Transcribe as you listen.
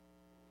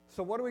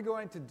So what are we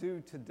going to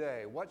do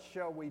today? What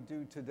shall we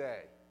do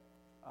today?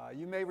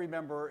 You may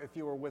remember, if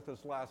you were with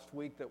us last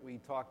week, that we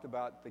talked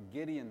about the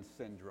Gideon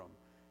syndrome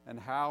and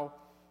how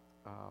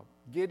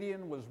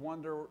Gideon was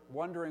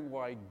wondering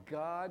why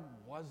God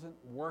wasn't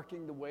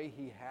working the way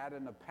he had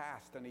in the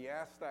past. And he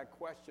asked that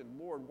question,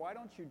 Lord, why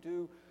don't you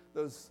do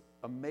those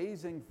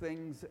amazing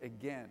things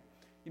again?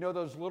 You know,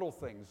 those little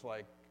things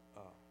like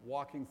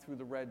walking through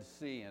the Red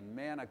Sea and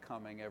manna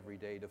coming every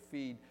day to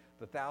feed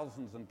the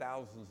thousands and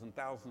thousands and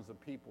thousands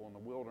of people in the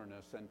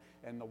wilderness,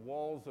 and the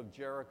walls of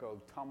Jericho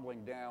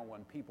tumbling down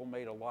when people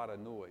made a lot of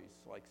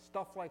noise, like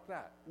stuff like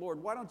that.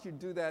 Lord, why don't you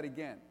do that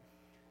again?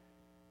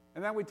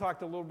 And then we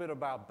talked a little bit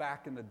about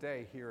back in the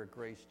day here at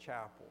Grace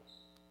Chapel.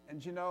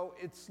 And you know,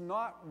 it's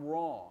not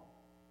wrong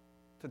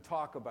to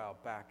talk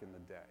about back in the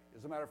day.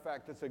 As a matter of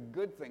fact, it's a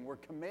good thing. We're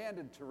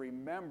commanded to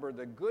remember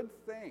the good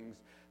things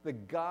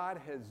that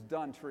God has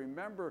done, to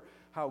remember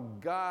how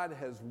God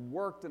has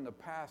worked in the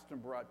past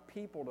and brought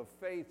people to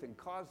faith and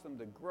caused them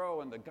to grow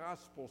and the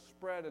gospel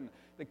spread and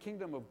the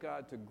kingdom of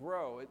God to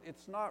grow.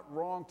 It's not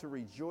wrong to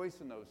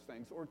rejoice in those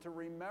things or to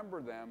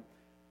remember them.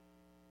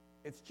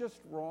 It's just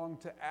wrong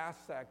to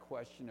ask that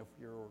question if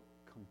you're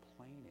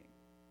complaining.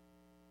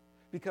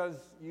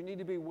 Because you need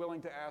to be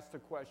willing to ask the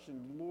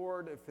question,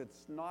 Lord, if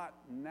it's not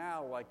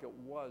now like it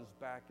was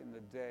back in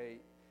the day,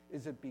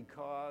 is it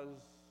because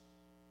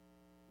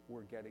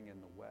we're getting in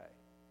the way?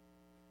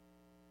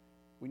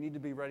 We need to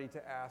be ready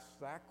to ask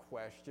that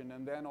question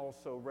and then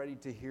also ready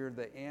to hear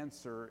the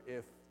answer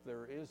if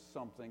there is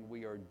something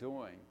we are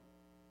doing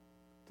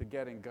to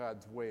get in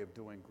God's way of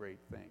doing great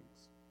things.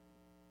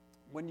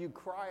 When you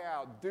cry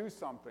out, do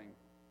something,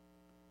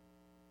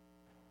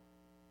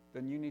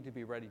 then you need to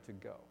be ready to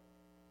go.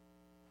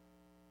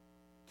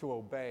 To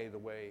obey the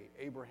way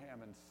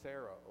Abraham and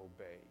Sarah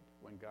obeyed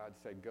when God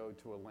said, go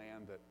to a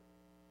land that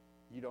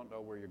you don't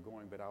know where you're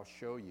going, but I'll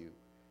show you,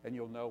 and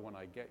you'll know when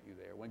I get you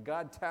there. When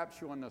God taps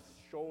you on the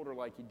shoulder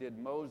like he did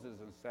Moses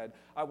and said,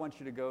 I want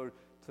you to go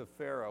to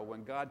Pharaoh.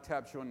 When God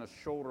taps you on the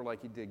shoulder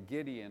like he did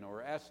Gideon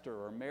or Esther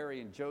or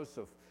Mary and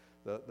Joseph,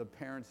 the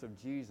parents of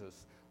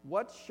Jesus.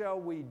 What shall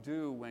we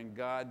do when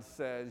God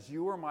says,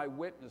 you are my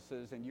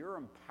witnesses and you're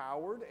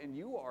empowered and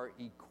you are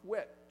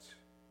equipped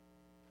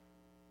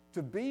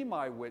to be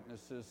my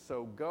witnesses,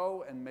 so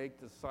go and make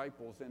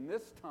disciples in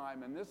this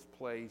time, in this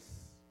place,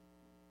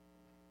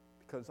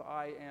 because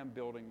I am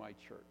building my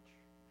church.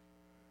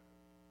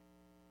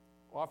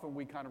 Often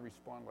we kind of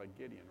respond like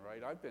Gideon,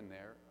 right? I've been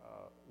there.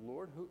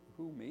 Lord,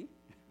 who me?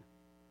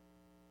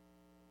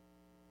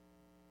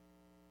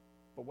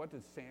 But what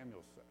did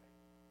Samuel say?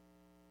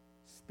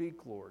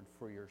 Speak, Lord,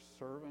 for your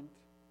servant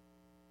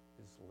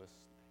is listening.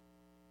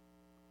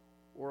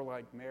 Or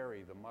like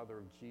Mary, the mother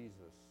of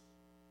Jesus,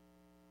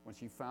 when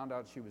she found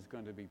out she was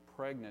going to be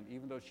pregnant,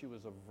 even though she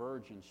was a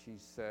virgin, she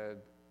said,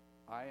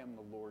 I am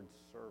the Lord's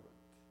servant.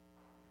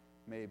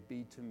 May it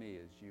be to me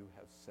as you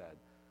have said.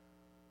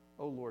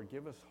 Oh, Lord,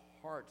 give us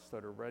hearts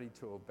that are ready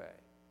to obey.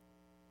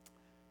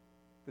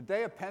 The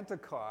day of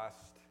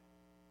Pentecost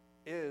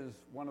is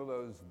one of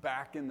those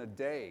back in the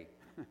day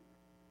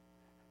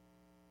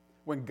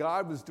when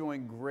God was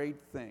doing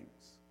great things.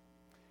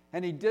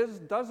 And he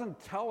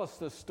doesn't tell us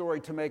this story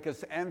to make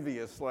us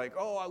envious, like,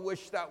 oh, I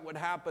wish that would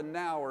happen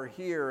now or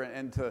here,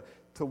 and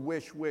to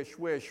wish.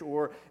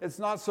 Or it's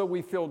not so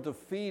we feel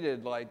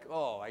defeated, like,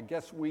 oh, I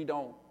guess we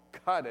don't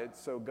cut it,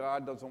 so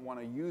God doesn't want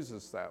to use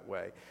us that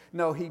way.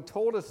 No, he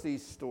told us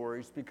these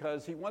stories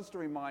because he wants to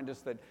remind us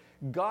that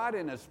God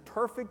in his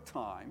perfect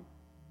time,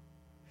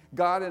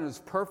 God in his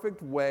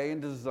perfect way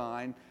and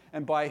design,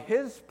 and by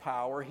his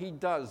power, he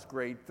does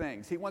great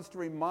things. He wants to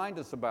remind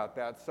us about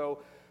that.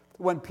 So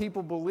when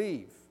people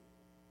believe,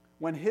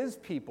 when his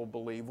people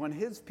believe, when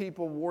his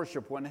people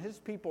worship, when his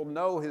people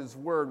know his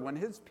word, when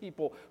his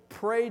people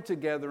pray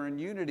together in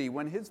unity,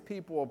 when his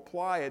people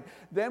apply it,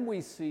 then we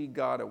see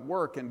God at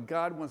work, and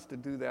God wants to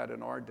do that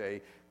in our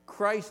day.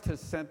 Christ has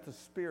sent the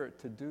Spirit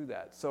to do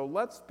that. So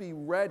let's be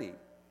ready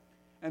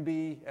and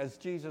be, as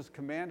Jesus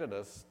commanded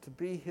us, to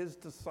be his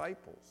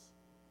disciples.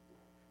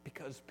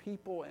 Because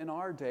people in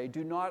our day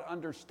do not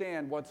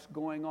understand what's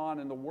going on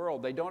in the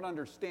world. They don't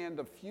understand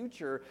the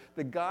future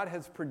that God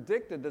has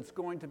predicted that's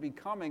going to be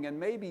coming, and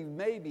maybe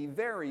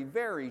very,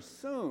 very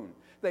soon.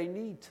 They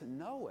need to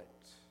know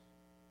it.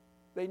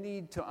 They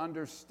need to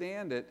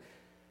understand it.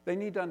 They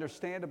need to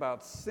understand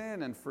about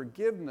sin and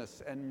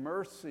forgiveness and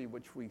mercy,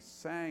 which we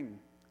sang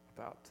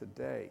about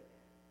today.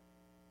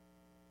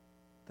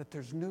 That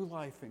there's new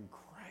life in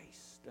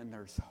Christ and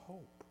there's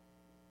hope.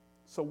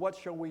 So what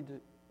shall we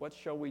do? What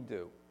shall we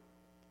do?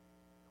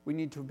 We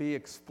need to be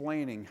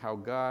explaining how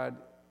God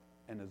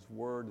and his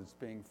word is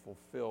being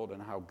fulfilled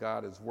and how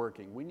God is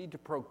working. We need to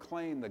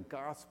proclaim the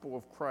gospel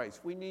of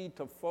Christ. We need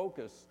to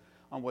focus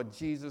on what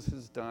Jesus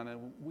has done,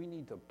 and we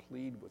need to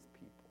plead with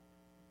people.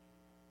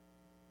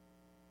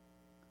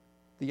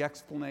 The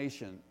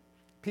explanation.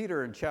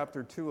 Peter in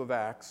chapter 2 of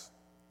Acts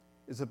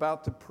is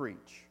about to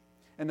preach,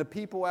 and the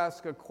people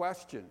ask a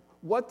question.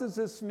 What does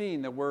this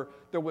mean that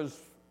there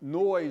was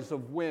noise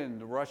of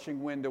wind,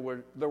 rushing wind.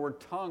 There were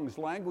tongues,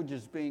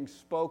 languages being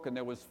spoken.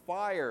 There was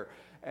fire.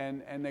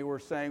 And they were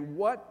saying,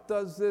 what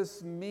does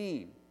this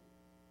mean?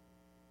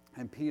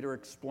 And Peter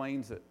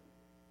explains it.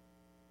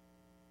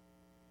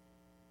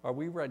 Are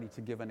we ready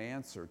to give an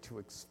answer to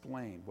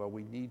explain? Well,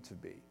 we need to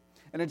be.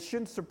 And it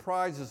shouldn't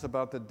surprise us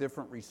about the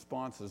different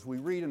responses. We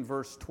read in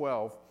verse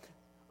 12,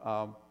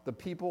 the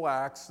people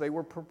asked, they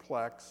were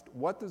perplexed,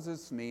 what does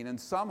this mean? And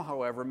some,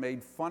 however,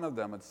 made fun of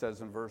them, it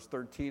says in verse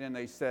 13, and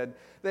they said,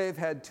 they've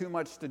had too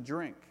much to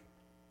drink.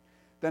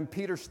 Then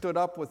Peter stood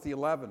up with the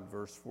 11,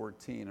 verse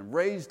 14, and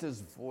raised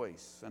his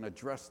voice and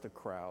addressed the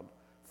crowd.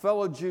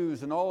 Fellow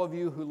Jews and all of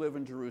you who live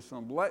in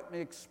Jerusalem, let me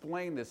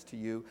explain this to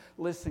you.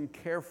 Listen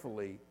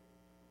carefully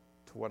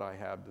to what I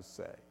have to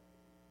say.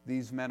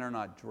 These men are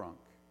not drunk.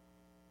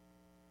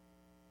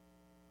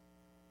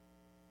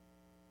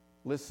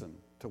 Listen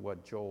to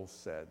what Joel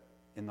said.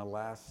 In the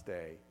last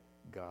day,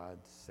 God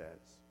says.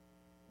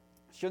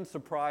 It shouldn't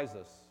surprise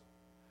us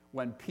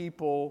when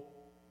people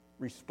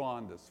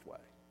respond this way.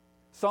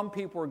 Some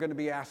people are going to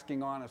be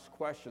asking honest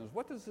questions.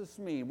 What does this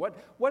mean? What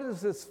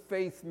does this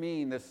faith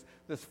mean, this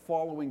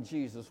following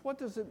Jesus? What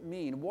does it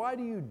mean? Why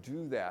do you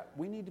do that?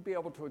 We need to be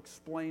able to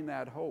explain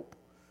that hope.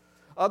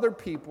 Other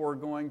people are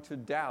going to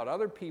doubt.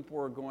 Other people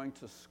are going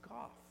to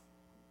scoff.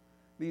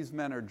 These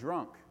men are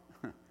drunk.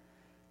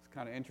 It's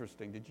kind of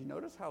interesting. Did you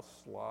notice how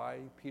sly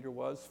Peter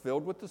was?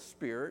 Filled with the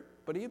Spirit,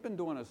 but he had been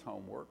doing his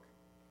homework.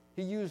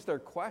 He used their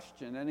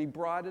question and he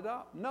brought it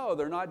up. No,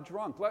 they're not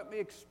drunk. Let me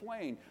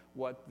explain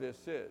what this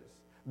is.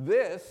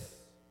 This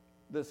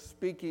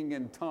speaking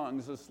in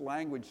tongues, this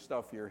language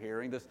stuff you're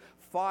hearing, this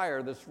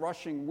fire, this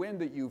rushing wind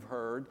that you've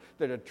heard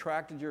that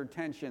attracted your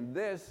attention,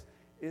 this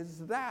is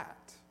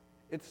that.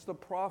 It's the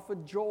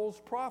prophet Joel's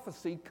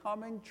prophecy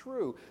coming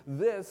true.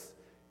 This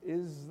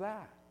is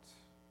that.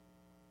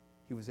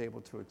 He was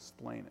able to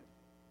explain it.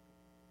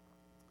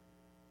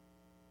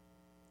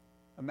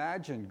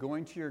 Imagine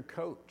going to your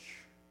coach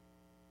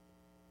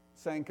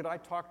saying, could I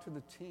talk to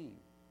the team?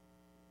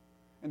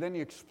 And then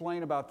you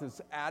explain about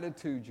this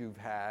attitude you've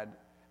had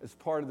as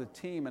part of the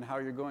team and how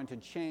you're going to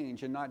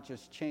change, and not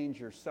just change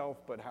yourself,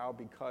 but how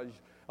because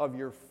of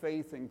your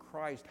faith in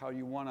Christ, how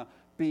you want to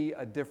be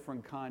a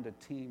different kind of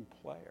team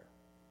player.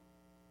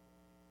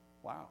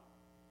 Wow.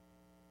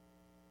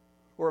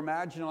 Or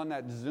imagine on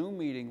that Zoom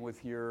meeting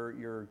with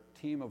your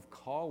team of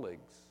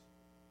colleagues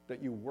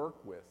that you work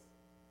with,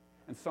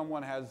 and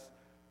someone has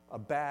a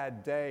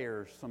bad day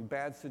or some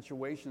bad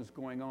situations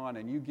going on,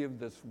 and you give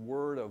this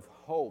word of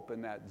hope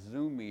in that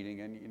Zoom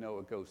meeting, and you know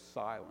it goes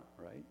silent,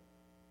 right?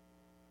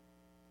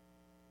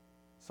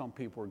 Some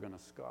people are going to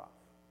scoff.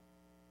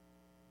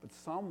 But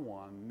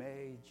someone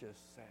may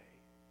just say,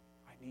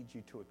 I need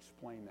you to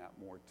explain that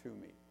more to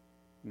me.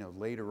 You know,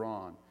 later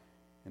on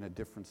in a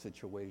different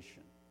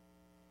situation,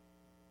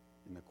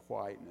 in the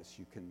quietness,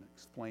 you can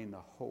explain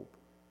the hope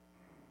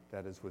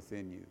that is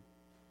within you.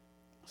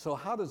 So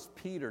how does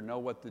Peter know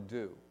what to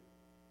do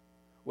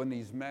when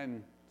these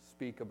men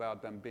speak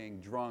about them being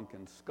drunk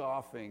and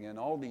scoffing and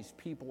all these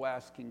people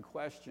asking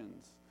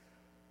questions?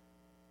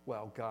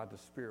 Well, God the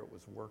Spirit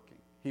was working.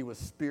 He was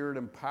Spirit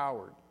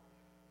empowered.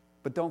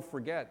 But don't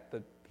forget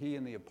that he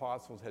and the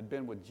apostles had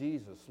been with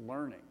Jesus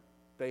learning.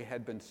 They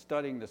had been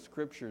studying the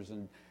scriptures,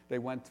 and they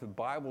went to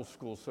Bible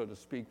school, so to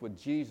speak, with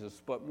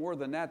Jesus. But more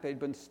than that, they'd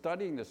been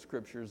studying the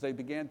scriptures. They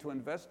began to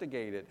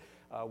investigate it.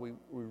 We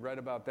read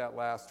about that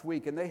last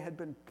week. And they had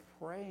been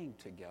praying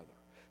together,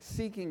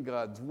 seeking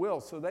God's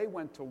will, so they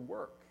went to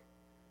work.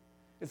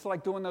 It's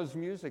like doing those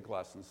music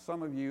lessons.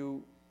 Some of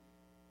you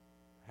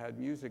had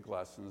music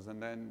lessons,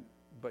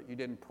 but you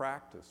didn't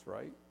practice,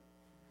 right?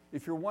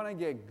 If you want to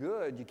get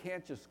good, you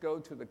can't just go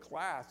to the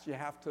class. You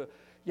have to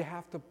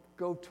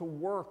go to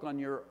work on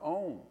your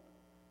own.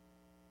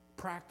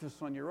 Practice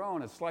on your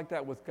own. It's like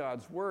that with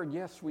God's Word.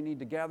 Yes, we need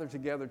to gather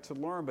together to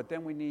learn, but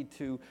then we need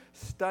to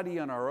study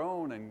on our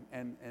own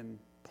and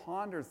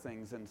ponder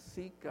things and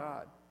seek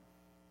God.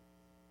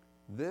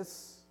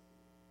 This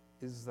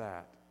is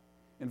that.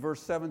 In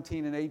verse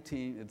 17 and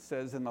 18, it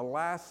says, in the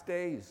last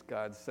days,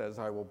 God says,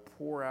 I will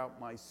pour out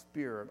my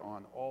Spirit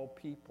on all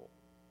people.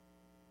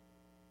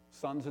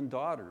 Sons and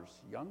daughters,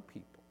 young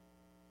people,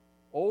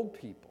 old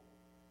people,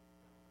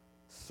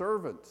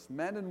 servants,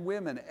 men and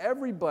women,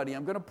 everybody.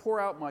 I'm going to pour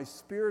out my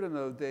Spirit in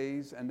those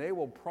days, and they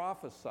will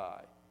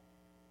prophesy.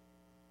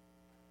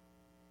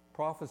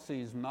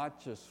 Prophecy is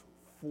not just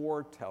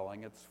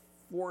foretelling, it's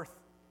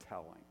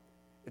forthtelling.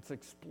 It's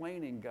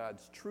explaining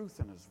God's truth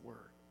in His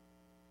Word,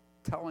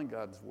 telling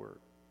God's Word.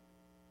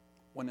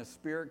 When the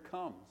Spirit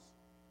comes,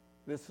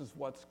 this is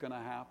what's going to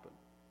happen.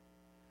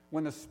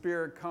 When the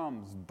Spirit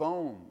comes,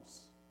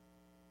 bones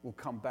will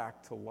come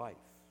back to life.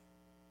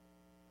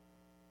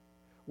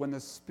 When the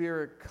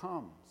Spirit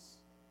comes,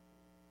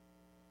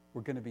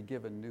 we're going to be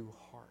given new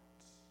hearts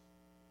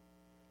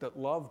that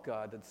love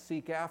God, that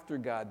seek after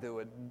God,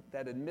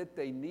 that admit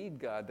they need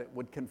God, that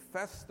would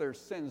confess their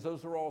sins.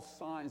 Those are all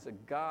signs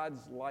that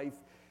God's life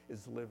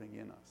is living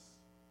in us.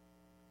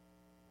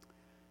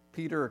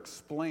 Peter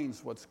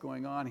explains what's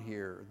going on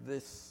here.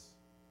 This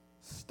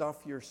stuff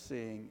you're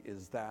seeing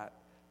is that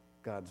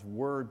God's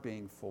word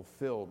being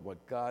fulfilled.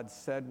 What God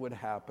said would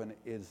happen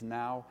is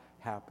now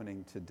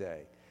happening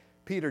today.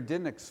 Peter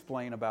didn't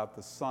explain about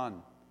the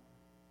sun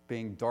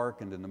being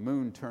darkened and the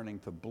moon turning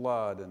to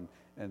blood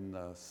and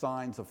the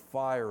signs of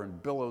fire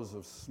and billows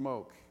of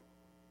smoke,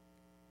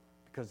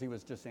 because he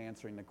was just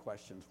answering the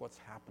questions, what's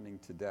happening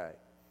today?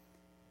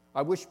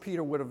 I wish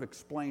Peter would have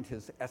explained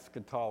his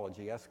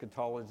eschatology.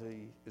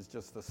 Eschatology is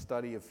just the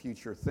study of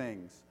future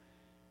things.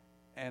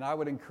 And I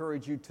would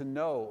encourage you to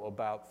know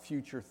about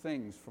future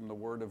things from the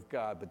Word of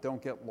God, but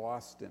don't get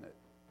lost in it.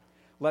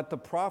 Let the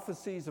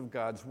prophecies of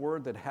God's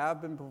Word that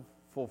have been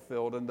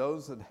fulfilled and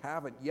those that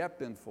haven't yet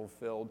been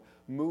fulfilled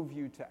move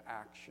you to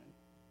action.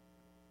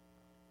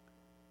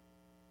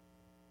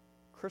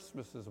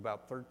 Christmas is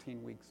about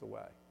 13 weeks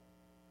away.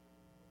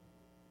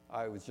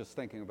 I was just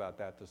thinking about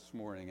that this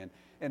morning. And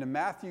in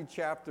Matthew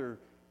chapter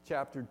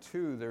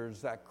 2,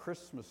 there's that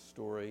Christmas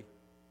story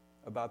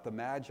about the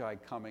Magi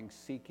coming,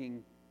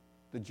 seeking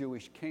the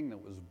Jewish king that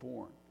was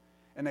born.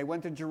 And they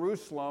went to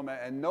Jerusalem,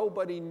 and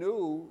nobody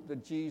knew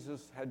that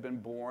Jesus had been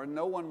born.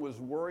 No one was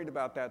worried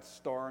about that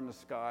star in the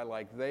sky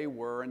like they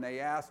were. And they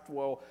asked,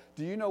 well,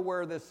 do you know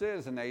where this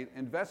is? And they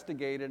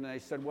investigated, and they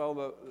said,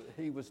 well,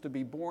 he was to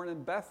be born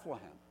in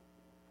Bethlehem.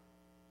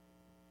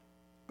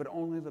 But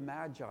only the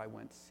Magi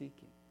went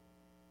seeking.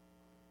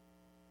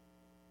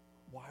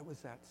 Why was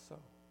that so?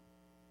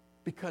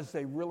 Because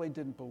they really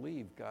didn't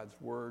believe God's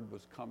word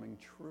was coming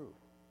true,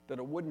 that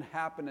it wouldn't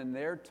happen in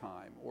their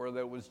time, or that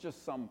it was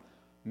just some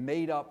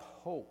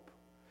made-up hope.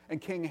 And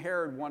King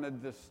Herod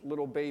wanted this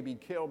little baby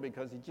killed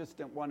because he just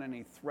didn't want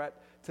any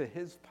threat to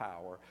his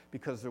power,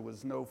 because there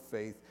was no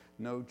faith,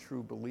 no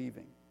true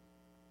believing.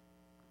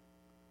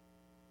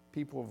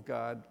 People of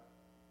God,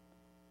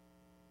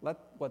 let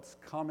what's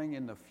coming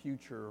in the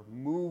future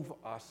move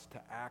us to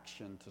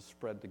action to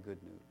spread the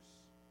good news.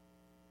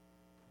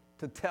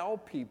 To tell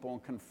people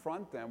and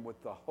confront them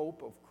with the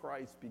hope of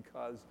Christ,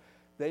 because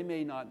they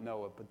may not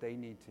know it, but they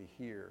need to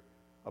hear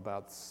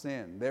about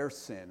sin, their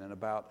sin, and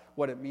about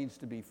what it means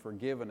to be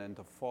forgiven and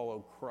to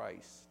follow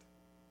Christ.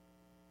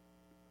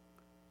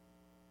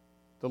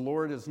 The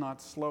Lord is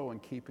not slow in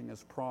keeping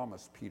his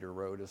promise, Peter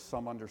wrote, as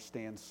some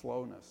understand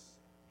slowness.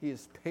 He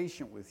is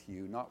patient with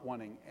you, not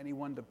wanting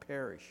anyone to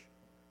perish,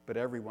 but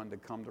everyone to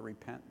come to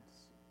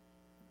repentance.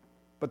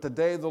 But the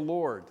day of the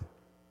Lord,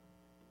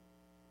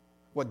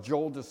 what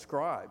Joel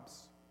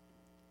describes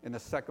in the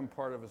second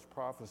part of his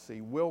prophecy,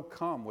 will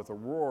come with a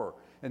roar,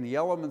 and the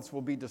elements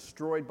will be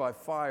destroyed by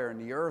fire, and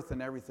the earth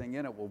and everything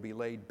in it will be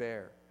laid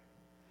bare.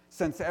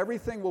 Since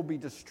everything will be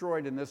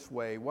destroyed in this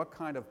way, what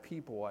kind of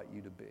people ought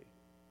you to be?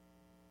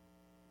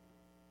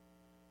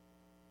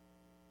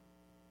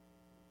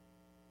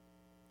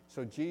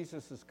 So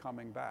Jesus is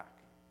coming back.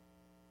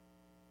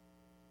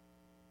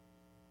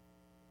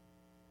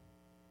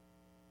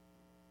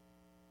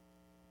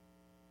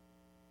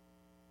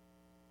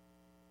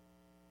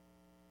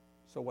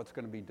 So what's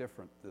going to be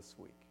different this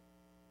week?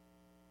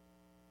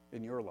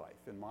 In your life,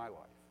 in my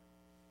life?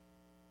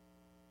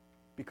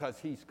 Because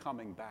he's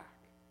coming back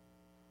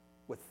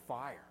with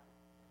fire.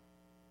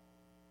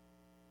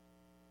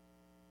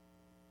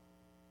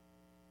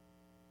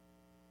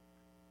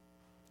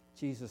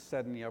 Jesus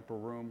said in the upper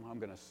room, I'm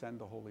going to send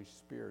the Holy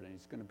Spirit, and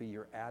he's going to be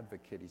your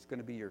advocate. He's going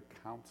to be your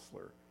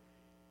counselor.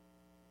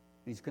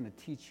 He's going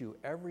to teach you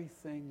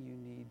everything you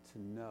need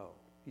to know.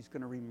 He's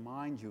going to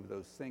remind you of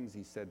those things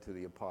he said to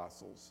the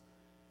apostles.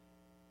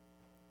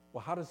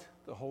 Well, how does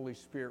the Holy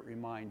Spirit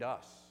remind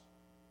us?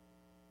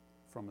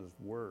 From his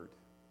word.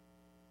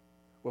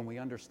 When we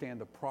understand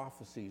the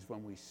prophecies,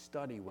 when we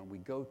study, when we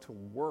go to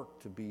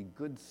work to be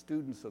good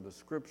students of the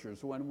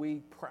scriptures, when we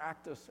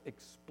practice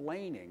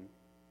explaining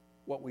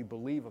what we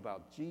believe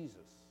about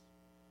Jesus.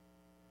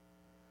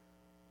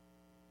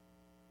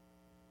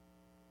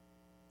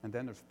 And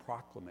then there's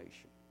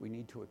proclamation. We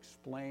need to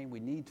explain, we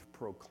need to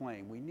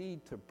proclaim, we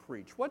need to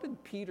preach. What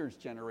did Peter's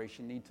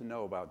generation need to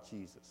know about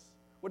Jesus?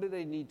 What do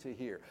they need to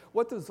hear?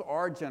 What does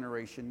our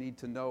generation need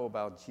to know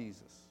about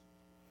Jesus?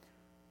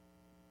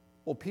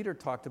 Well, Peter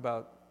talked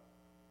about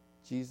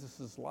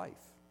Jesus' life.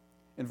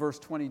 In verse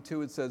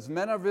 22, it says,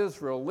 men of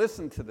Israel,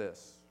 listen to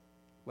this.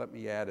 Let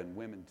me add in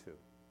women too,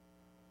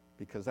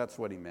 because that's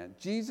what he meant.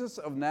 Jesus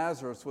of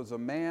Nazareth was a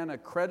man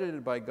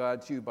accredited by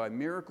God to you by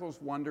miracles,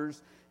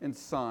 wonders, and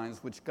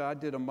signs, which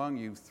God did among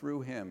you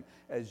through him,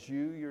 as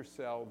you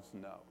yourselves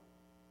know.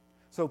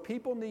 So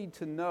people need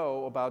to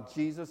know about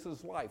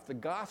Jesus' life. The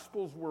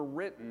Gospels were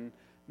written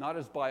not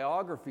as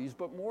biographies,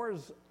 but more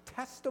as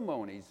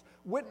testimonies,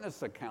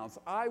 witness accounts,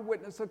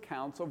 eyewitness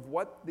accounts of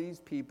what these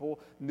people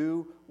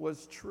knew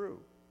was true.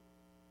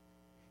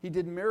 He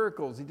did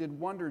miracles, he did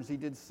wonders, he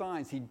did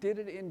signs. He did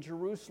it in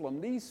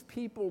Jerusalem. These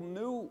people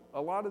knew,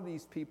 a lot of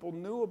these people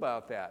knew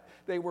about that.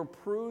 They were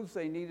proofs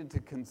they needed to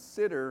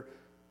consider,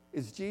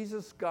 is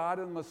Jesus God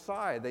and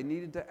Messiah? They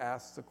needed to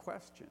ask the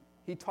question.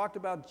 He talked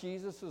about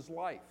Jesus'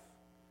 life.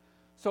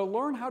 So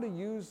learn how to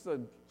use the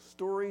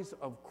stories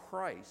of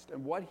Christ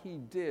and what he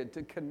did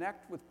to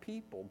connect with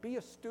people. Be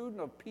a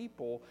student of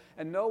people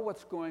and know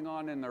what's going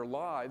on in their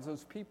lives,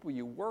 those people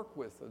you work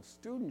with, those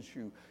students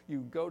you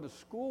go to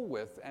school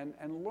with,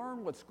 and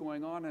learn what's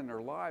going on in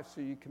their lives so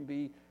you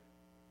can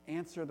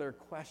answer their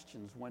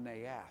questions when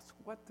they ask.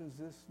 What does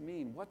this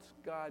mean? What's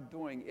God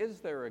doing? Is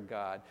there a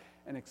God?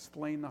 And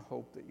explain the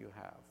hope that you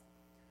have.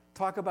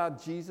 Talk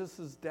about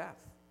Jesus'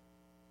 death.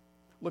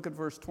 Look at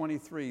verse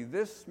 23.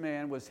 This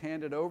man was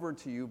handed over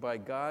to you by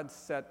God's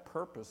set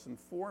purpose and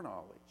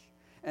foreknowledge.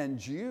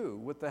 And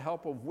you, with the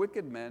help of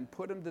wicked men,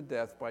 put him to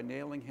death by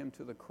nailing him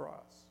to the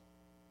cross.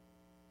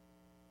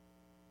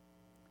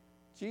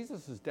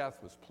 Jesus'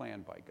 death was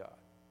planned by God.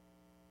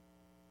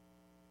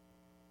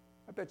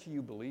 I bet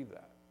you believe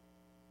that.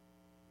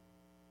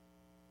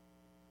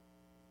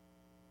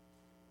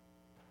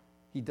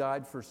 He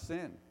died for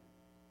sin.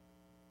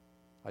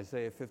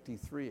 Isaiah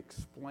 53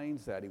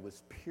 explains that. He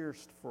was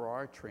pierced for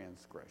our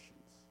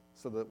transgressions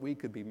so that we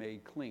could be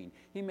made clean.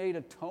 He made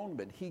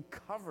atonement. He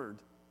covered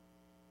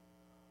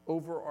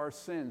over our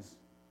sins.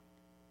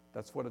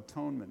 That's what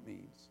atonement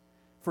means.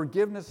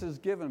 Forgiveness is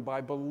given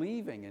by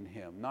believing in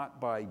him,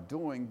 not by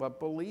doing, but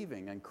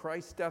believing. And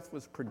Christ's death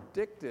was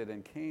predicted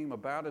and came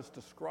about as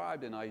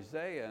described in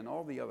Isaiah and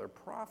all the other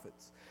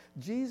prophets.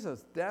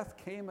 Jesus' death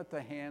came at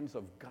the hands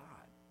of God,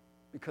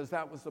 because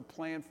that was the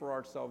plan for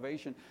our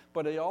salvation.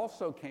 But it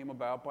also came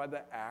about by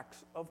the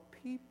acts of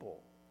people.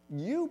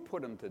 You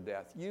put him to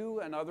death, you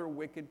and other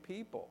wicked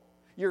people.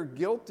 You're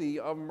guilty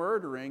of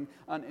murdering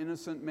an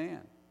innocent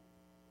man.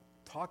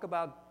 Talk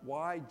about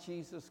why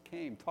Jesus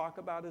came. Talk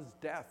about his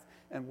death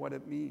and what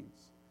it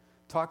means.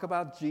 Talk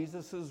about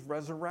Jesus'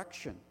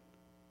 resurrection.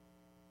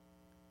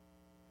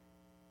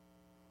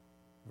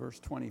 Verse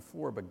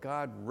 24, but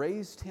God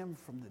raised him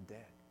from the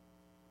dead,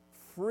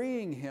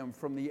 freeing him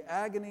from the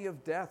agony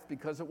of death,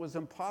 because it was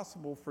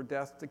impossible for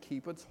death to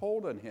keep its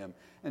hold on him.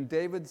 And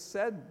David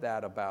said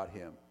that about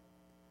him.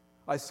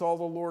 I saw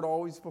the Lord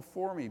always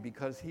before me,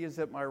 because he is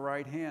at my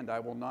right hand.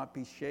 I will not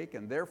be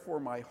shaken. Therefore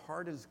my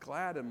heart is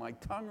glad and my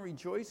tongue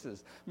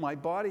rejoices. My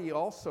body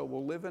also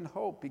will live in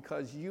hope,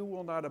 because you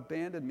will not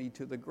abandon me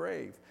to the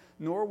grave,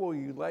 nor will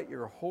you let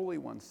your Holy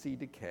One see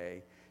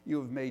decay.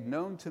 You have made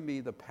known to me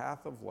the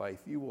path of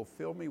life. You will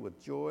fill me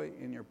with joy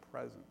in your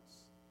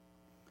presence.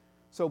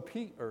 So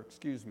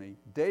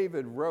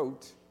David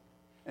wrote,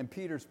 and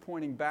Peter's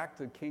pointing back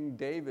to King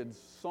David's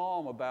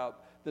psalm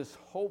about this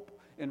hope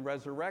in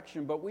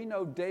resurrection, but we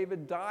know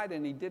David died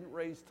and he didn't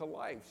raise to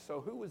life. So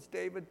who was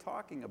David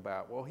talking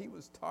about? Well, he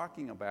was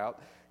talking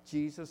about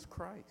Jesus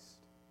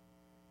Christ.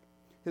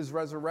 His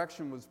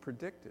resurrection was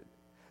predicted.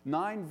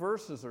 9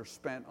 verses are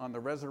spent on the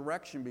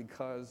resurrection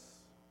because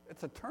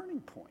it's a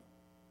turning point.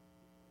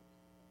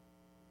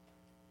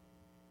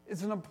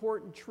 It's an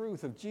important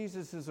truth. If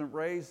Jesus isn't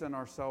raised, then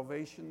our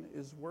salvation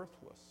is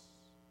worthless,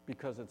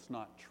 because it's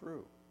not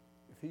true.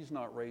 If he's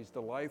not raised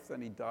to life,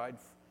 then he died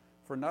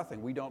for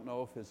nothing. We don't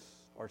know if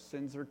our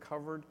sins are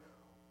covered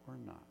or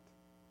not.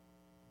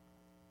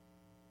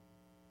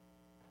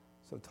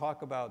 So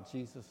talk about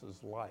Jesus'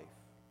 life.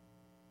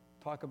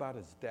 Talk about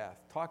his death.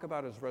 Talk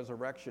about his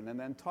resurrection. And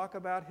then talk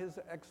about his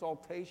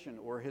exaltation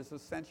or his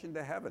ascension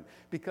to heaven.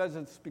 Because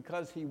it's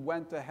because he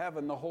went to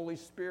heaven, the Holy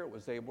Spirit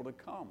was able to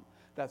come.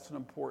 That's an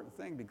important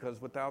thing,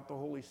 because without the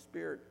Holy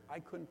Spirit, I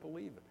couldn't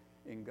believe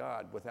it in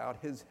God. Without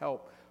his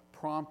help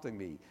prompting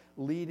me,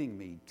 leading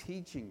me,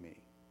 teaching me.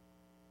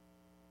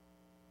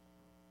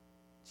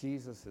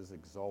 Jesus is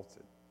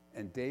exalted.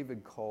 And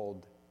David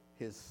called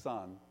his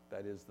son,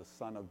 that is the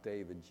Son of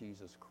David,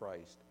 Jesus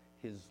Christ,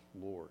 his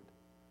Lord.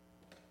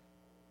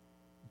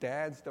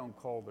 Dads don't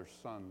call their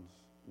sons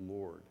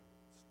Lord.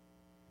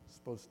 It's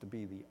supposed to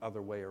be the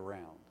other way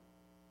around.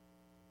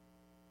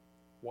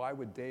 Why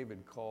would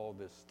David call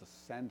this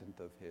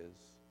descendant of his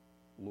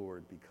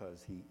Lord?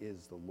 Because he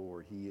is the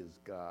Lord. He is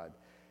God.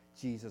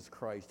 Jesus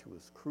Christ, who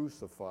was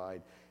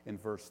crucified, in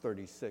verse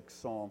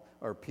 36,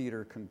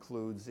 Peter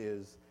concludes,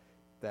 is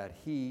that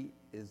he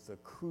is the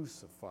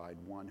crucified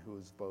one who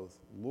is both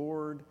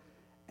Lord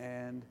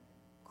and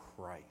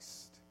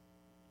Christ.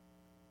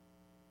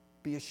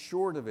 Be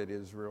assured of it,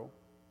 Israel.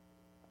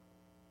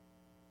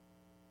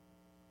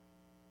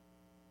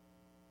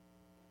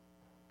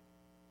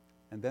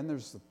 And then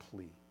there's the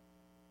plea.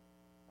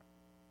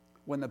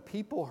 When the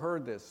people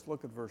heard this,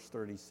 look at verse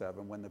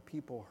 37. When the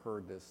people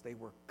heard this, they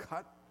were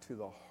cut to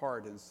the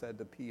heart and said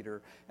to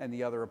Peter and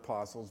the other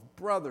apostles,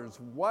 brothers,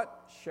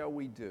 what shall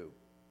we do?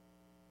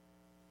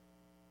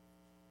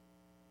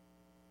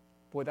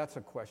 Boy, that's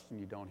a question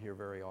you don't hear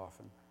very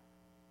often.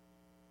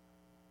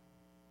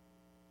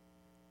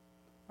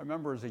 I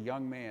remember as a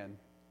young man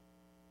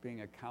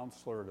being a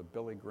counselor at a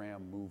Billy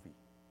Graham movie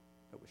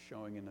that was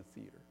showing in the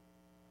theater.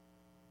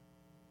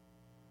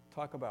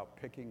 Talk about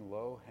picking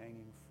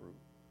low-hanging fruit.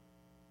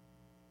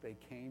 They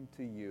came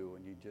to you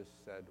and you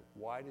just said,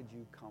 why did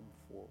you come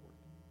forward?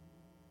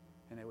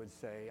 And they would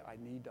say, I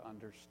need to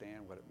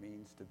understand what it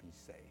means to be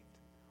saved.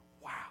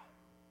 Wow.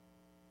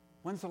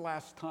 When's the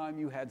last time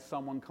you had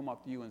someone come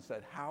up to you and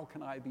said, how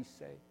can I be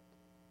saved?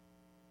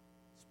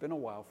 been a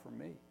while for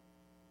me.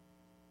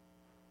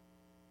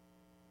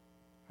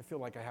 I feel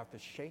like I have to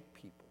shake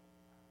people.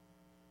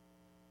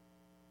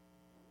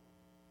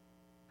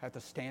 I have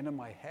to stand on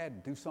my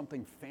head, do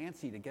something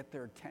fancy to get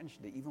their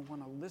attention, to even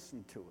want to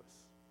listen to us.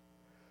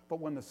 But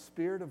when the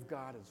Spirit of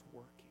God is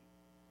working,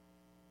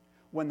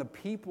 when the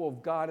people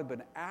of God have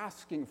been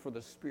asking for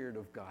the Spirit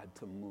of God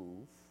to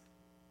move,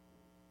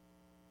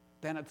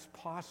 then it's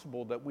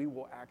possible that we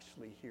will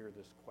actually hear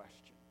this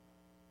question.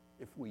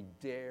 If we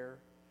dare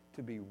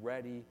to be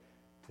ready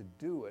to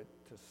do it,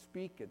 to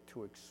speak it,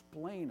 to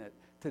explain it,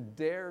 to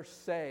dare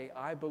say,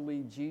 I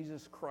believe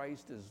Jesus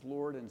Christ is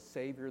Lord and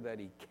Savior, that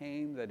He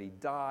came, that He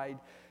died,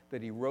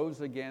 that He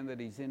rose again, that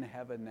He's in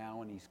heaven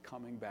now and He's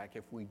coming back.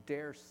 If we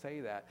dare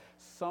say that,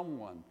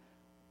 someone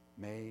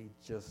may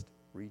just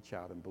reach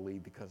out and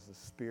believe because the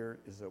Spirit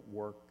is at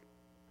work.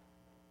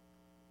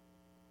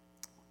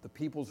 The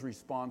people's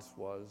response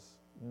was,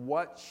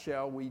 what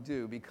shall we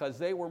do? Because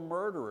they were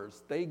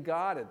murderers. They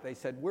got it. They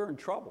said, we're in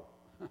trouble.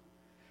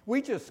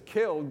 We just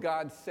killed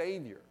God's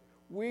Savior.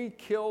 We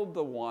killed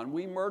the one.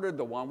 We murdered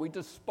the one. We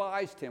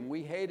despised Him.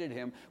 We hated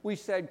Him. We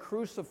said,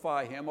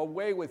 crucify Him,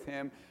 away with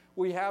Him.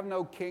 We have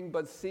no king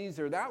but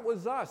Caesar. That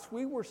was us.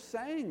 We were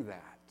saying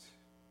that.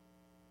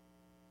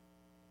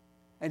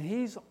 And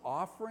He's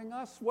offering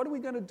us, what are we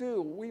going to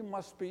do? We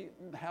must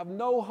have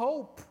no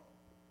hope.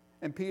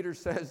 And Peter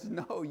says,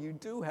 no, you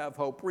do have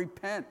hope.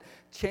 Repent.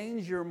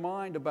 Change your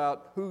mind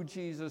about who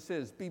Jesus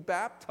is. Be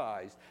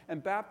baptized.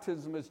 And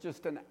baptism is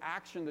just an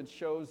action that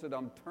shows that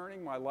I'm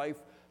turning my life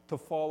to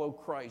follow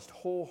Christ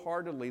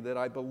wholeheartedly, that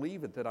I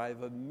believe it, that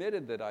I've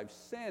admitted that I've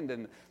sinned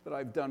and that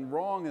I've done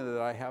wrong and that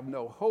I have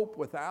no hope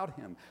without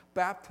Him.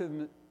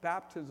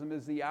 Baptism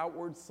is the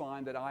outward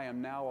sign that I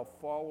am now a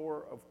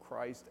follower of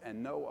Christ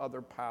and no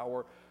other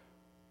power,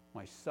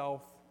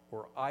 myself,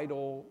 or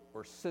idol,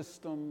 or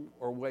system,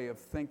 or way of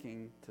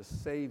thinking to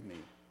save me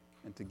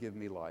and to give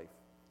me life.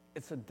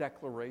 It's a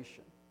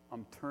declaration.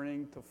 I'm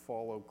turning to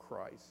follow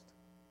Christ.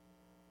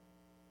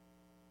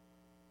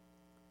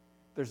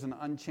 There's an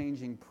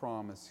unchanging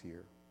promise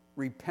here.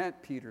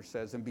 Repent, Peter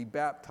says, and be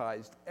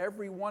baptized,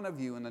 every one of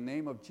you, in the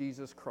name of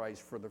Jesus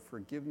Christ for the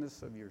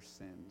forgiveness of your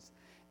sins,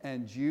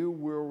 and you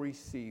will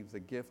receive the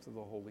gift of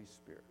the Holy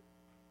Spirit.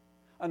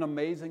 An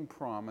amazing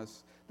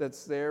promise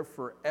that's there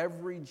for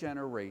every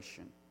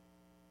generation.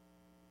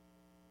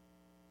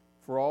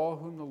 For all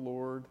whom the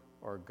Lord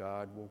our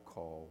God will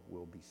call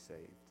will be saved.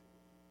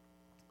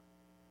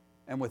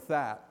 And with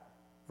that,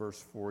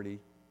 verse 40,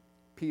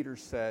 Peter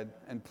said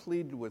and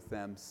pleaded with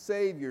them,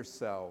 save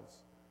yourselves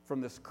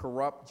from this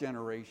corrupt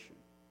generation.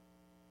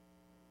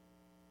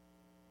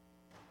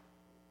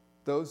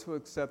 Those who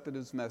accepted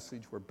his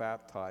message were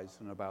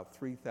baptized, and about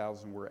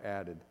 3,000 were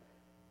added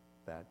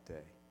that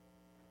day.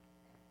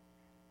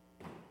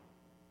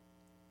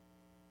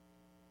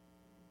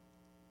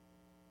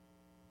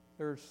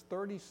 There's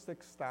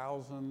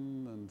 36,000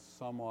 and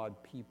some odd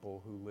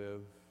people who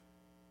live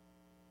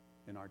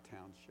in our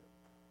township.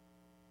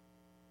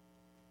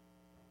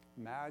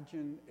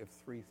 Imagine if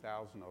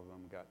 3,000 of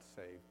them got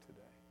saved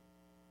today.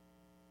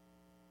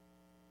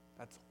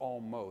 That's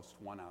almost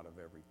 1 out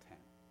of every 10.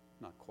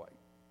 Not quite.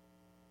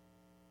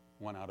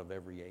 1 out of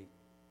every 8.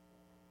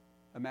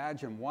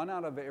 Imagine 1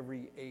 out of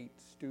every 8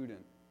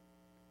 student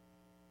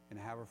in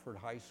Haverford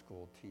High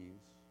School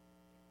teams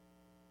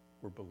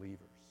were believers.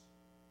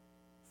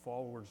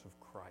 Followers of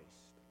Christ,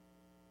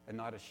 and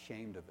not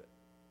ashamed of it,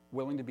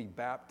 willing to be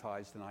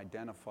baptized and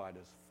identified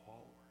as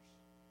followers.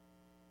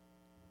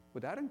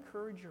 Would that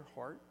encourage your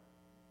heart?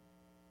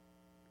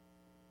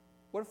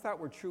 What if that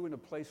were true in a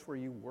place where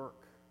you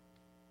work?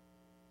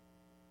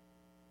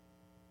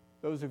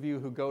 Those of you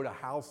who go to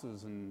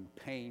houses and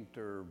paint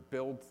or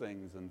build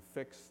things and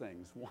fix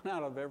things, 1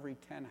 out of every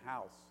 10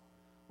 house,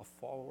 a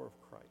follower of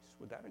Christ.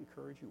 Would that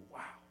encourage you? Wow.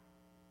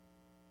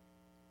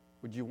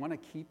 Would you want to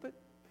keep it?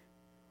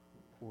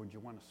 Or would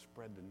you want to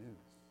spread the news?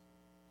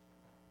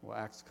 Well,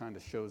 Acts kind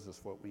of shows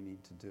us what we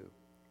need to do.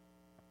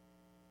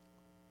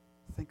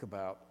 Think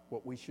about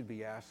what we should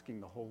be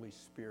asking the Holy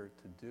Spirit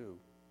to do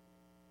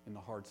in the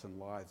hearts and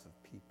lives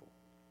of people.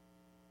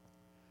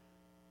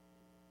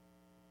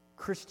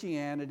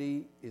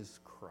 Christianity is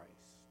Christ.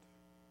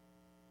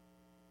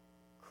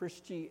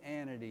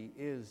 Christianity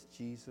is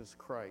Jesus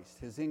Christ.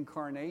 His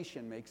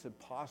incarnation makes it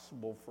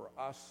possible for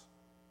us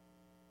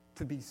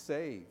to be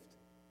saved,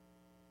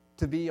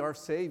 to be our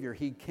Savior.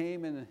 He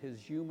came in His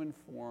human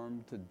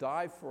form to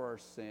die for our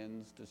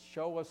sins, to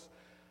show us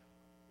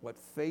what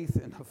faith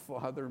in the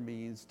Father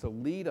means, to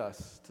lead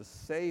us, to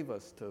save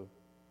us, to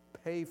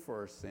pay for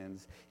our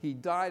sins. He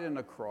died on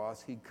a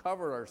cross. He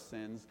covered our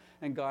sins,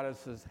 and God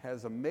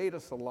has made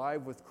us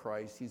alive with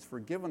Christ. He's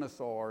forgiven us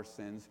all our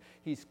sins.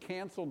 He's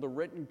canceled the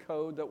written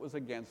code that was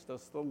against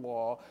us, the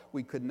law.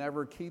 We could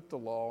never keep the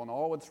law and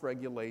all its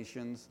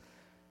regulations.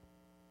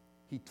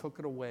 He took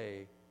it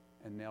away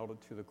and nailed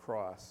it to the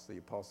cross, the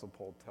Apostle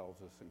Paul tells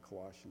us in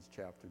Colossians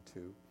chapter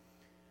 2.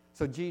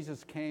 So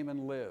Jesus came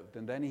and lived,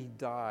 and then He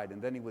died,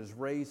 and then He was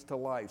raised to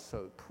life,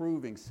 so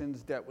proving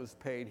sin's debt was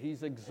paid.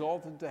 He's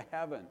exalted to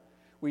heaven,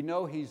 We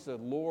know he's the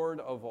Lord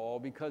of all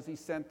because he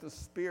sent the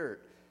Spirit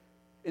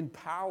in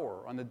power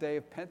on the day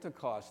of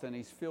Pentecost, and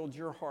he's filled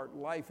your heart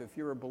life. If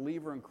you're a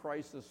believer in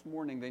Christ this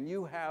morning, then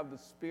you have the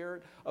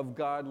Spirit of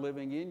God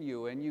living in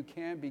you, and you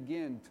can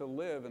begin to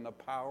live in the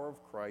power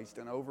of Christ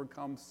and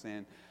overcome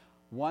sin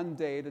one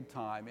day at a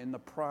time, in the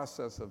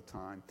process of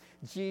time.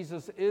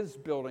 Jesus is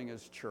building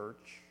his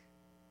church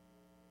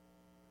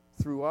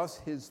through us,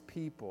 his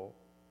people.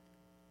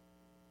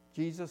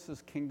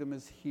 Jesus' kingdom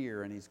is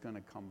here, and he's going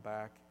to come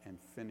back and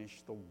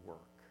finish the work.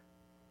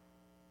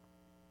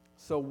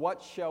 So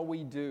what shall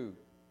we do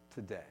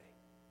today?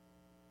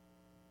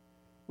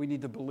 We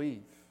need to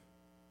believe.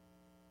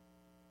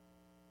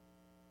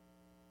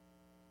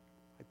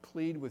 I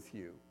plead with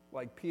you,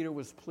 like Peter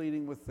was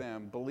pleading with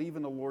them, believe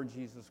in the Lord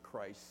Jesus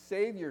Christ.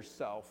 Save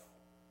yourself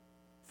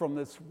from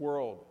this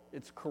world,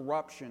 its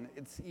corruption,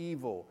 its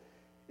evil,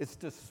 its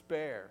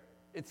despair,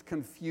 its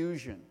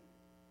confusion.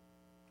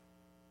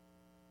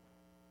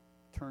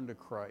 Turn to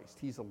Christ.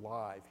 He's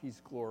alive. He's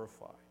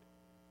glorified.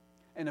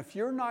 And if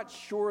you're not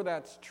sure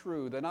that's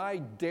true, then I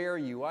dare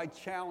you, I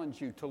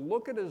challenge you to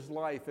look at his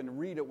life and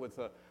read it with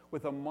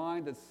a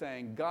mind that's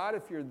saying, God,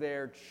 if you're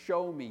there,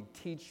 show me,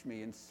 teach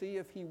me, and see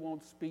if he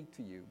won't speak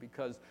to you.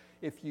 Because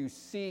if you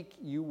seek,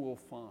 you will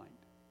find.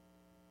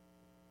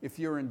 If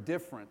you're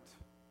indifferent,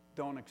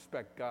 don't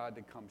expect God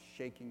to come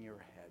shaking your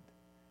head,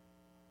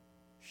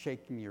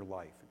 shaking your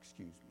life,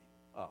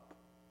 up.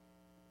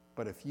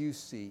 But if you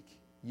seek,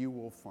 you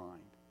will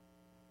find.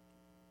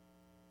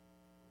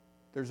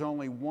 There's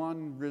only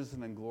one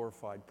risen and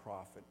glorified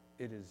prophet.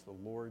 It is the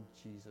Lord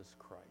Jesus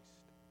Christ.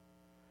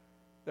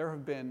 There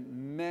have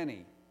been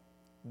many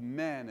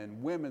men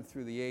and women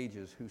through the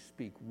ages who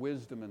speak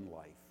wisdom in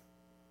life,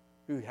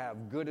 who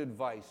have good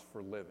advice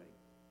for living.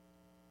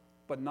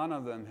 But none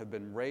of them have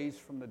been raised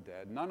from the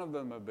dead. None of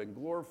them have been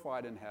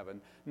glorified in heaven.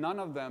 None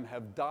of them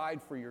have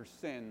died for your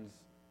sins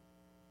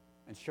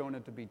and shown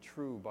it to be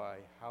true by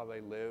how they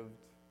lived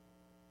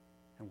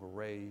and were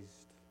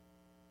raised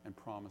and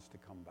promised to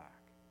come back.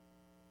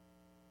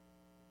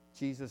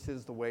 Jesus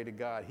is the way to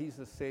God. He's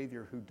the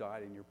Savior who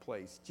died in your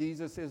place.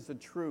 Jesus is the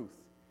truth.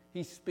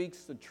 He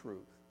speaks the truth.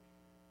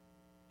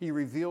 He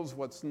reveals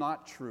what's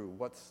not true,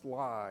 what's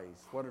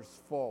lies, what is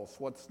false,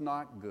 what's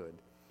not good.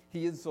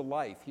 He is the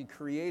life. He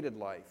created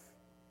life.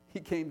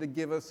 He came to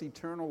give us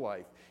eternal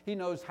life. He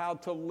knows how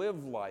to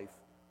live life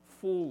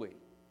fully.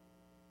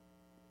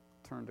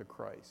 Turn to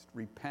Christ.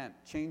 Repent.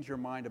 Change your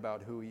mind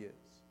about who he is.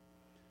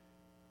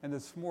 And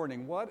this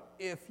morning, what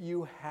if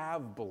you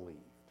have believed?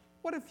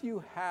 What if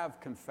you have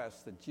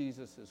confessed that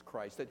Jesus is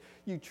Christ, that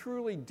you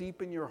truly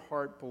deep in your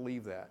heart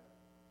believe that?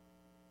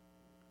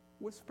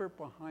 Whisper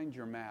behind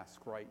your mask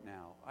right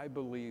now, I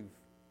believe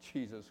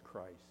Jesus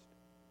Christ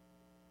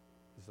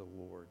is the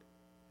Lord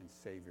and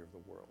Savior of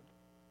the world.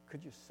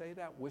 Could you say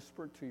that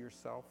whispered to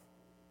yourself?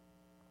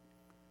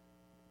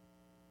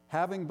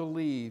 Having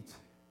believed,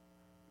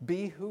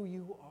 be who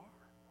you are.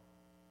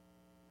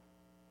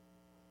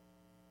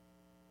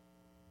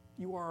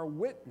 You are a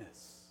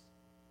witness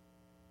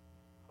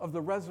of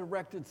the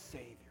resurrected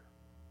Savior.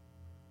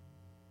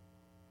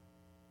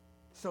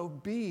 So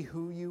be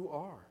who you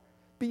are.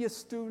 Be a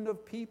student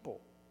of people.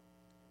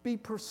 Be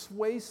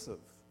persuasive.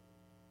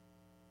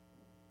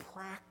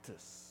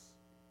 Practice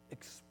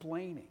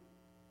explaining.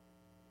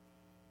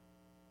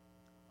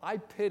 I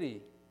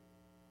pity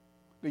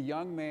the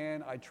young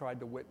man I tried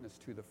to witness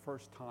to the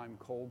first time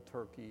cold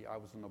turkey. I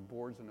was on the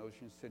boards in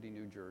Ocean City,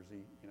 New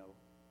Jersey,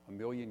 a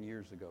million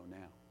years ago now.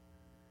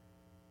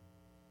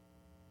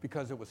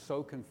 Because it was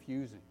so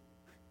confusing.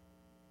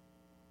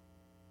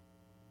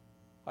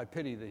 I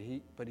pity that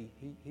he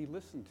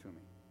listened to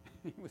me.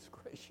 He was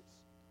gracious.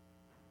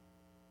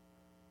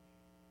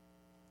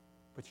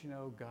 But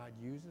God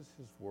uses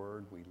his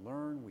word. We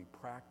learn, we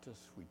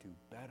practice, we do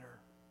better.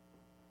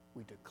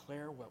 We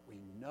declare what we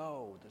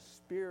know. The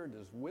Spirit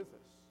is with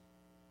us.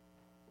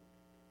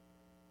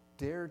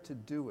 Dare to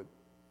do it.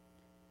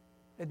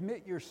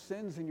 Admit your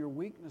sins and your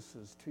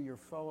weaknesses to your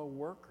fellow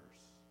workers.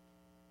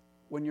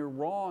 When you're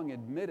wrong,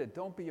 admit it.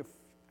 Don't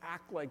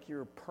act like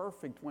you're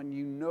perfect when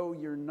you know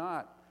you're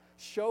not.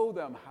 Show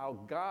them how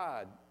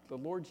God, the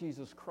Lord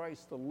Jesus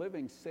Christ, the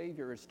living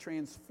Savior, is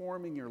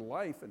transforming your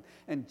life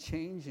and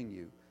changing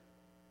you.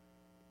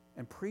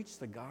 And preach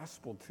the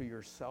gospel to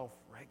yourself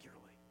regularly,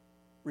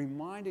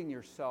 reminding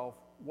yourself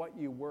what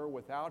you were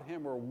without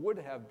him or would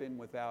have been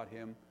without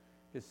him,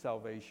 his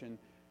salvation,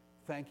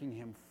 thanking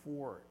him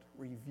for it.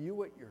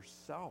 Review it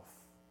yourself.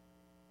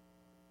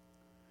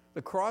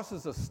 The cross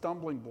is a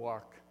stumbling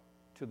block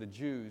to the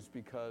Jews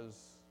because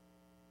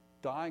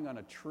dying on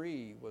a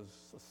tree was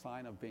a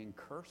sign of being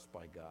cursed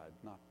by God,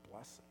 not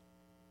blessing.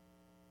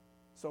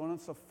 So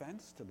it's an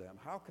offense to them.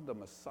 How could the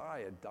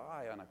Messiah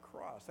die on a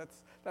cross?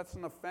 That's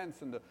an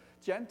offense. And the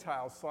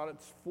Gentiles thought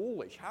it's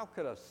foolish. How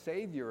could a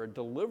Savior, a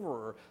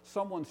deliverer,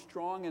 someone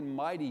strong and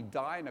mighty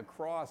die on a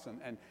cross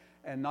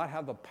and not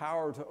have the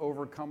power to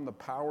overcome the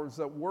powers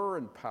that were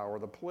in power,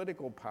 the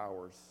political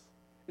powers?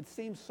 It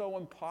seems so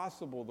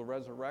impossible, the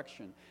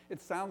resurrection.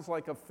 It sounds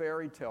like a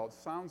fairy tale. It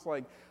sounds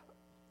like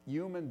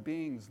Human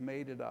beings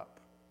made it up.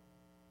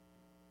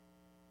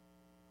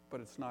 But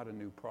it's not a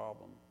new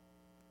problem.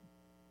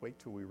 Wait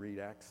till we read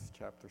Acts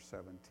chapter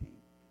 17.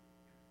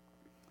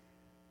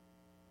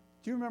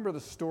 Do you remember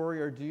the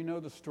story, or do you know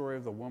the story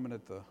of the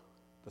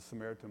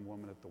Samaritan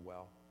woman at the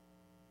well?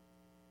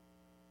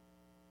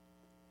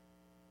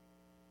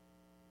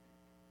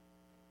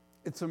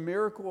 It's a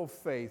miracle of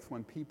faith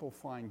when people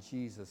find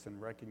Jesus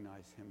and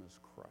recognize him as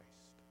Christ.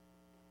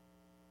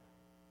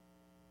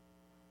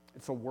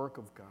 It's a work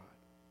of God.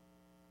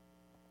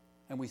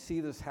 And we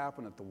see this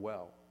happen at the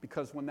well,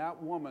 because when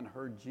that woman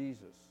heard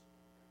Jesus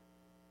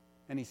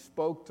and he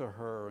spoke to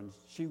her and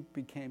she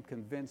became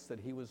convinced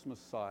that he was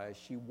Messiah,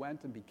 she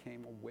went and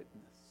became a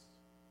witness.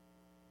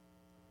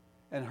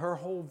 And her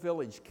whole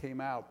village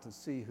came out to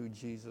see who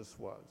Jesus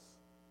was.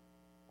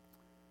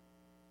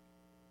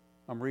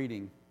 I'm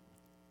reading.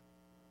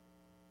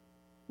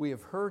 "We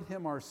have heard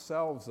him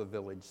ourselves," the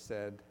village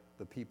said,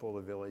 the people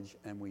of the village,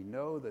 "and we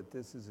know that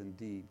this is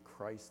indeed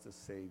Christ the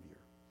Savior."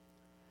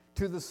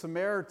 To the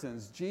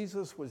Samaritans,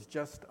 Jesus was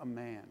just a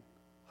man,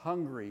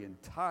 hungry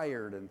and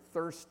tired and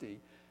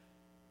thirsty.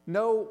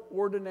 No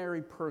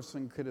ordinary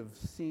person could have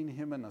seen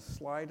him in the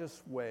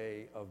slightest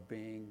way of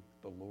being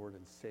the Lord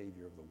and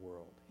Savior of the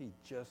world. He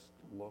just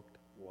looked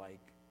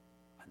like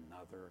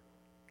another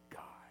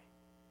guy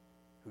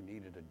who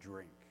needed a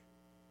drink,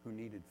 who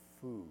needed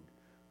food,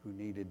 who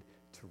needed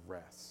to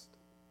rest.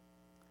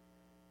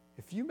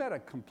 If you met a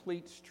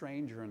complete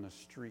stranger in the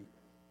street,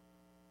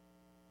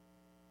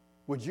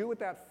 would you at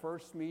that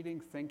first meeting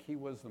think he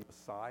was the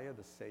Messiah,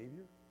 the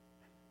Savior?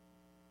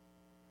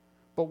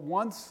 But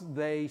once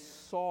they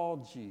saw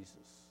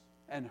Jesus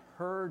and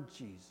heard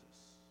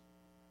Jesus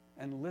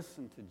and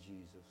listened to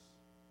Jesus,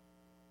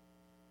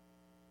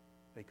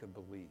 they could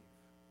believe.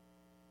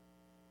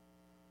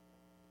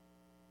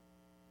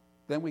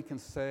 Then we can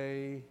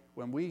say,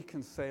 when we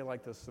can say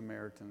like the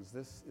Samaritans,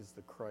 this is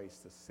the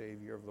Christ, the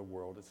Savior of the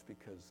world, it's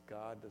because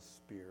God the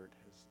Spirit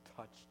has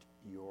touched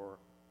your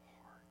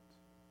heart.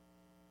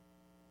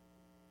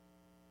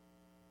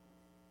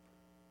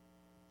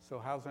 So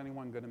how's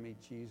anyone going to meet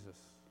Jesus?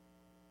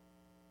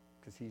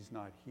 Because he's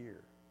not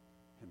here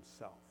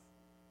himself.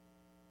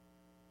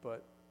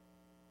 But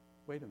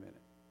wait a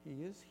minute,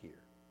 he is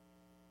here.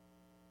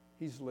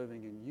 He's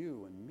living in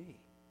you and me.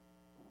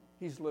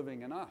 He's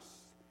living in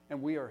us.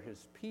 And we are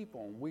his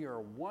people, and we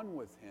are one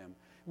with him.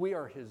 We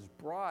are his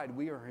bride.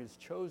 We are his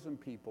chosen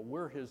people.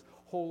 We're his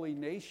holy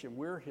nation.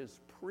 We're his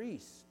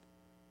priest.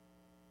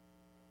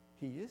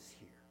 He is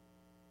here.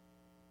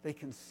 They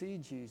can see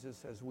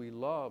Jesus as we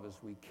love,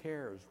 as we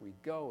care, as we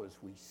go, as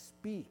we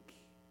speak,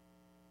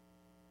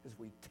 as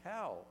we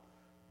tell,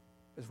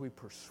 as we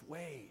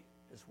persuade,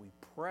 as we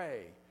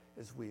pray,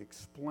 as we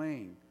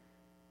explain.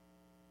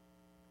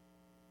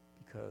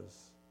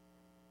 Because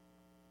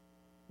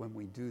when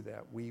we do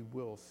that, we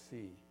will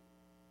see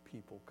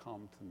people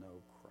come to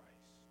know Christ.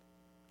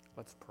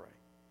 Let's pray.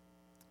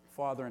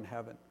 Father in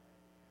heaven,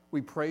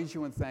 we praise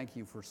you and thank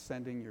you for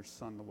sending your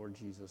Son, the Lord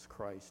Jesus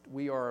Christ.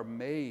 We are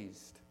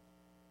amazed.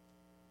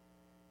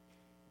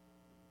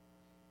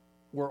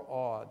 We're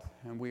awed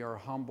and we are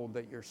humbled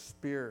that your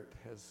Spirit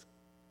has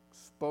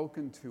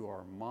spoken to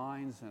our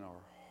minds and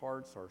our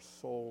hearts, our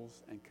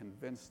souls, and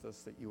convinced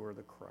us that you are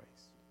the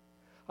Christ.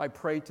 I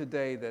pray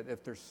today that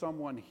if there's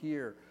someone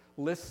here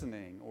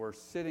listening or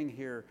sitting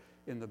here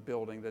in the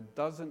building that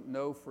doesn't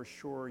know for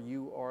sure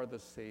you are the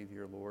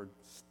Savior, Lord,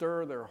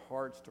 stir their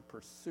hearts to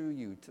pursue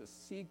you, to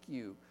seek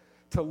you,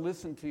 to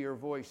listen to your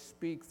voice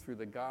speak through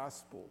the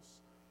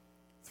Gospels,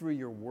 through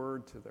your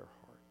word to their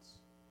hearts.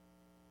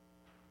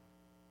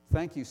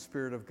 Thank you,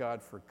 Spirit of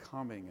God, for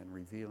coming and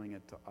revealing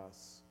it to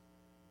us.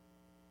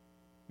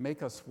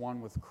 Make us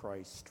one with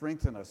Christ.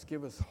 Strengthen us.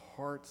 Give us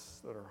hearts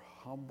that are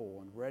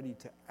humble and ready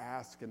to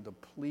ask and to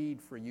plead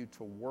for you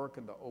to work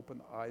and to open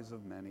the eyes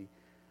of many.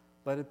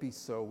 Let it be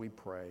so, we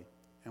pray.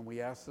 And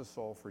we ask this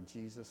all for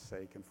Jesus'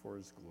 sake and for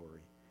his glory.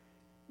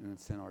 And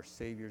it's in our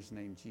Savior's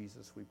name,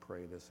 Jesus, we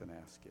pray this and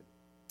ask it.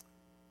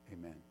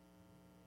 Amen.